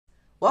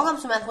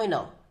Welcome to Math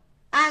Window.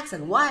 X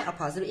and Y are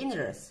positive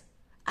integers.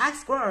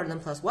 X squared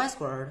and plus Y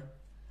squared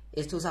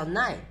is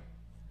 2009.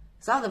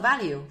 Solve the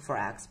value for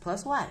X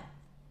plus Y.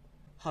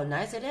 How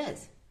nice it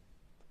is.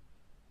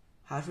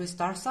 How should we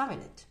start solving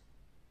it?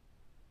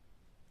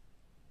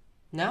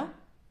 Now,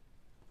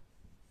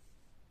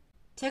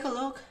 take a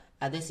look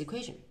at this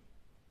equation.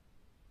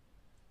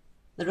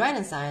 The right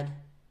hand side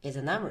is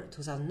the number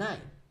 2009.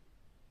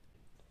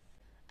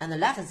 And the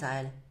left hand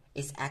side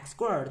is X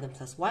squared and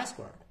plus Y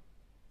squared.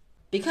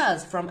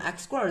 Because from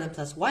X squared and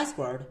plus Y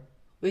squared,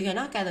 we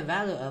cannot get the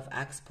value of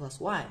X plus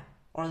Y,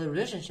 or the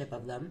relationship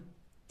of them,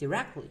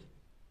 directly.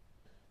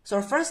 So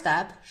our first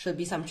step should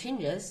be some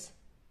changes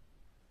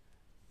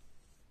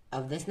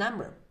of this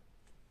number,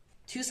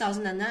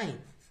 2009.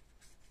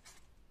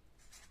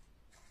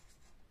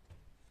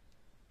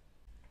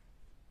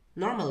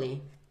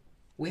 Normally,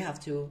 we have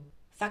to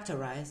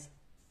factorize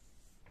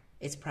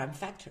its prime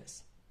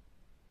factors.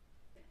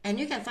 And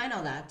you can find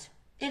out that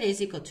it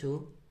is equal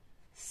to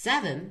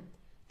 7,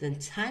 then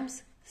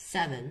times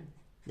 7,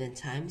 then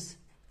times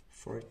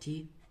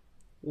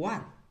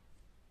 41.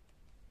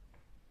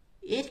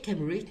 It can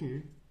be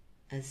written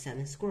as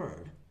 7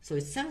 squared. So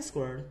it's 7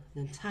 squared,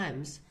 then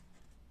times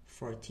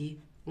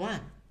 41.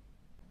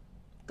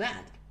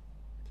 Glad.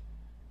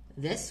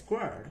 This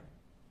squared,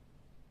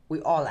 we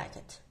all like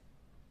it.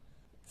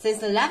 Since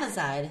the left-hand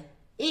side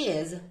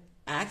is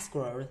X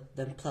squared,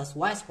 then plus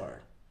Y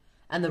squared,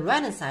 and the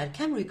right-hand side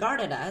can be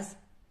regarded as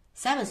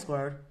 7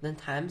 squared, then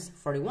times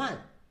 41.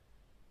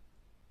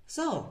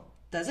 So,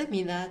 does it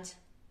mean that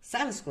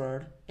 7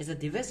 squared is a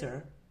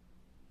divisor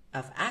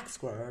of X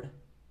squared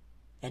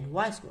and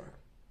Y squared?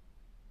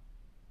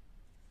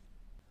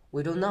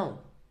 We don't know.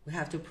 We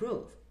have to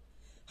prove.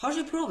 How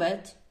should we prove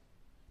it?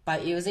 By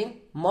using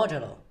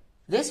modulo.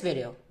 This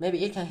video,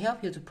 maybe it can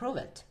help you to prove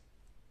it.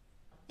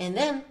 And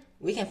then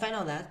we can find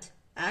out that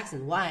X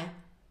and Y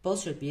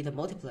both should be the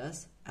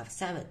multiplus of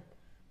 7.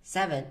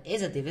 7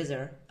 is a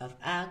divisor of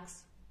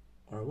X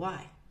or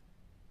Y.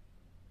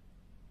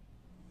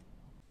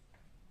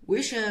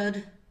 We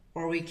should,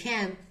 or we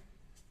can,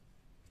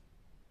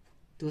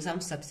 do some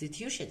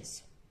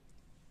substitutions.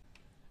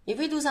 If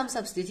we do some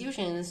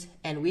substitutions,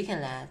 and we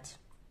can let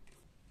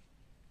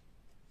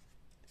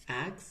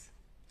X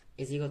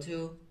is equal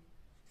to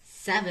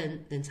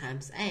 7 then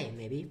times A,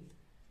 maybe,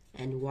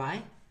 and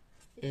Y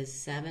is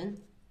 7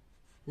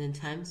 then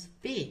times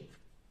B,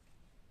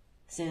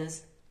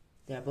 since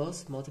they are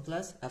both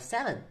multiplus of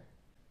 7.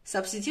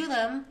 Substitute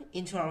them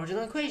into our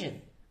original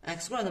equation,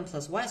 X squared then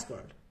plus Y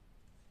squared.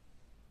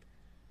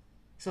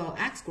 So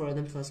X squared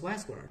then plus Y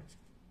squared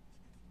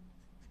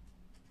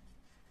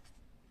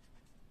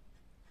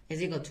is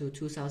equal to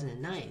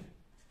 2009,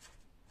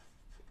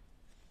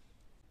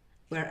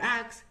 where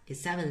X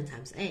is 7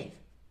 times A,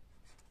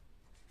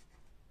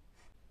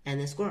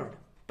 and then squared.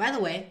 By the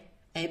way,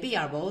 A, B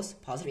are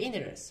both positive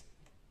integers,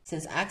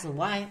 since X and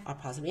Y are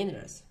positive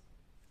integers.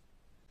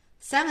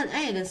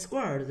 7A then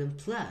squared then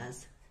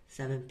plus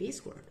 7B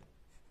squared.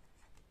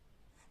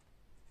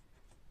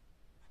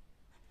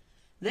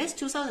 This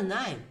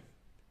 2009,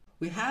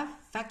 we have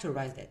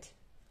factorized it.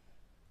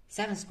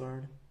 7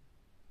 squared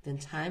then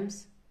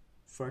times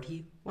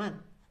 41.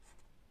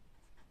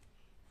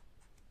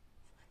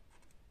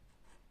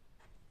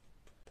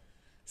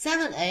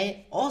 Seven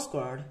A all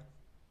squared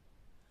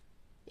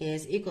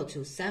is equal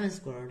to 7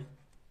 squared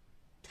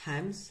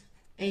times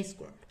A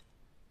squared.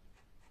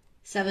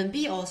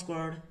 7B all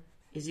squared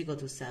is equal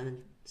to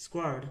 7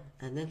 squared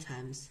and then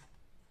times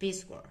B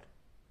squared.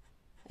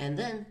 And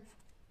then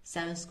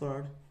 7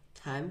 squared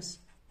times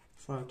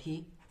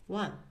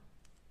 41.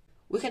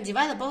 We can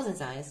divide the both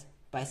sides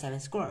by 7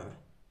 squared.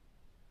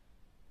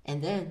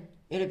 And then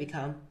it will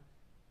become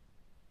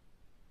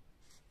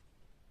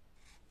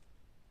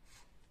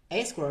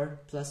A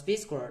squared plus B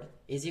squared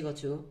is equal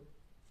to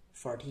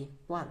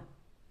 41.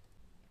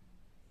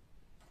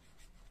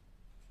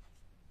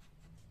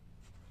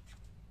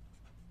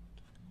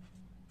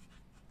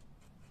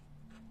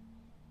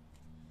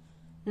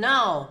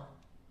 Now,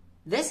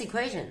 this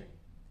equation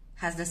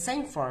has the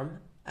same form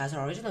as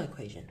our original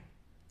equation,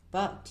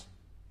 but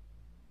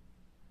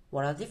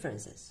what are the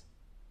differences?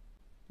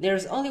 There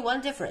is only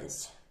one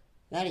difference.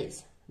 That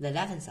is, the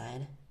left-hand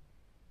side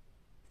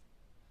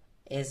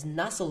is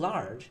not so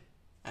large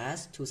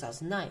as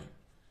 2009.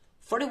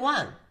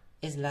 41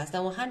 is less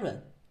than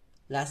 100,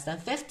 less than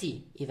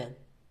 50 even.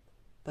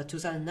 But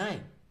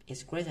 2009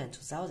 is greater than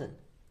 2000.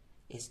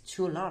 It's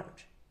too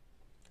large.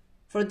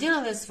 For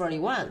dealing with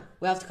 41,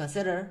 we have to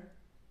consider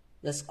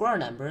the square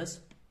numbers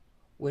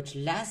which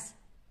less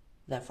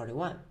than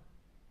 41.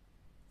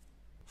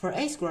 For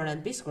A squared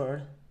and B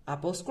squared are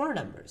both square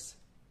numbers.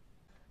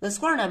 The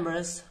square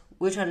numbers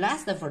which are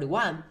less than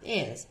 41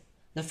 is,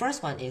 the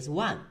first one is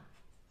 1.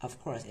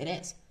 Of course it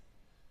is.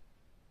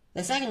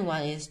 The second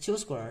one is 2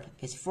 squared,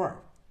 is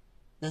 4.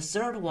 The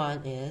third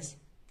one is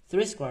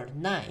 3 squared,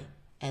 9.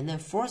 And then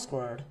 4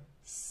 squared,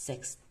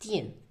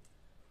 16.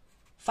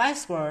 5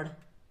 squared,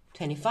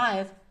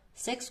 25.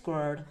 6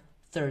 squared,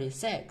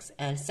 36.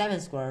 And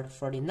 7 squared,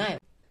 49.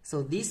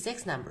 So these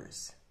 6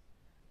 numbers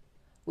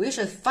we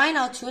should find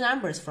out two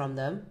numbers from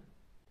them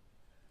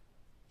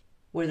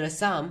where the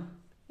sum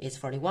is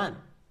 41.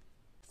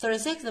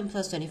 36 then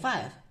plus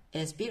 25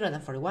 is bigger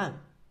than 41.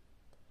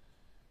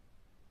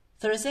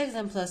 36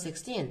 then plus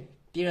 16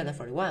 bigger than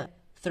 41.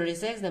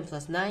 36 then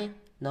plus 9,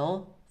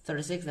 no.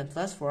 36 then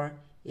plus 4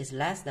 is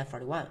less than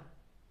 41.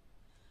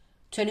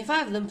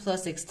 25 then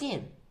plus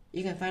 16,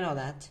 you can find out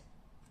that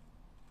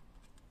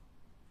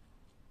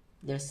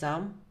their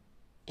sum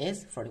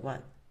is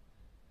 41.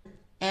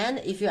 And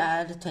if you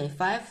add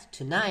 25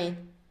 to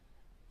 9,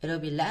 it will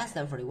be less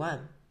than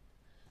 41.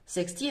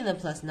 16 then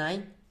plus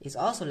 9 is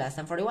also less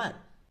than 41.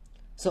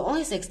 So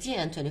only 16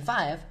 and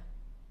 25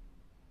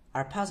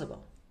 are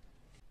possible.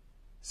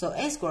 So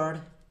a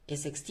squared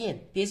is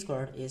 16, b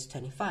squared is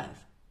 25.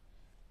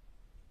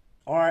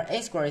 Or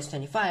a squared is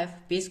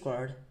 25, b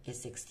squared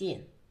is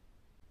 16.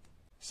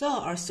 So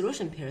our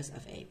solution pairs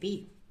of A,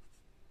 B.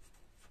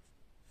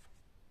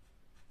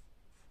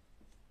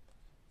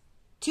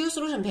 Two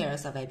solution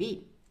pairs of A,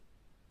 B.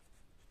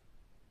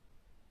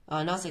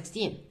 Not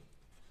 16.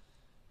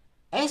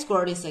 A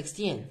squared is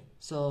 16,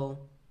 so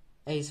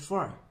A is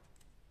 4.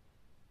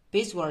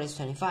 B squared is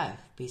 25,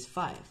 B is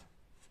 5.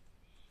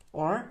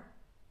 Or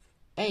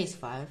A is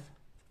 5,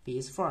 B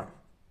is 4.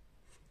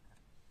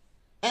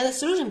 And the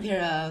solution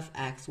pair of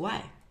X,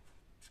 Y.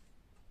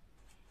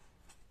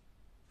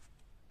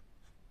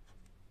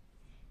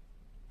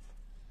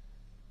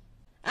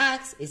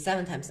 X is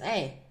 7 times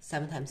A.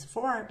 7 times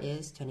 4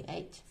 is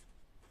 28.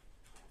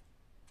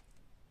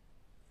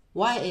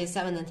 Y is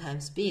 7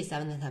 times B.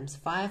 7 times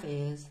 5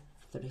 is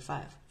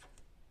 35.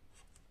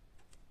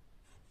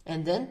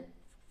 And then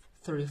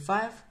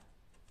 35,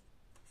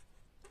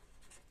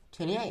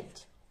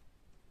 28.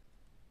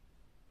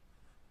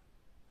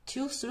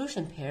 Two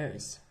solution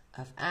pairs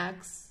of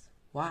X,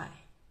 Y.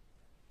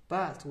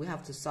 But we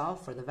have to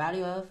solve for the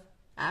value of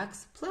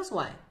X plus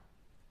Y.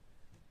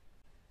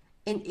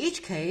 In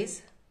each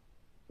case,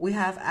 we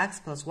have X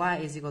plus Y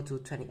is equal to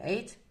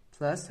 28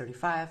 plus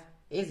 35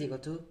 is equal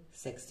to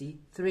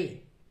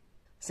 63.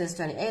 Since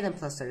 28 then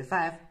plus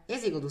 35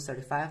 is equal to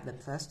 35 then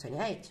plus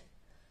 28.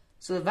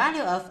 So the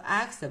value of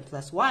X then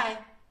plus Y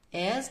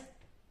is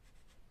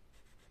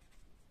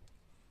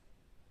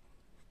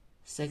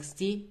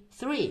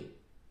 63.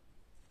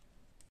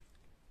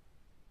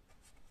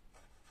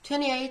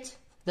 28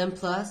 then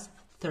plus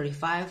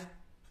 35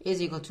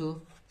 is equal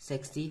to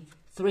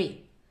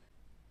 63.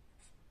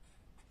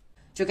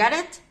 Did you get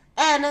it?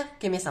 And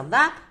give me a thumbs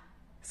up,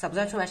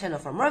 subscribe to my channel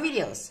for more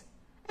videos.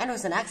 And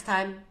until next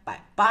time, bye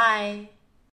bye.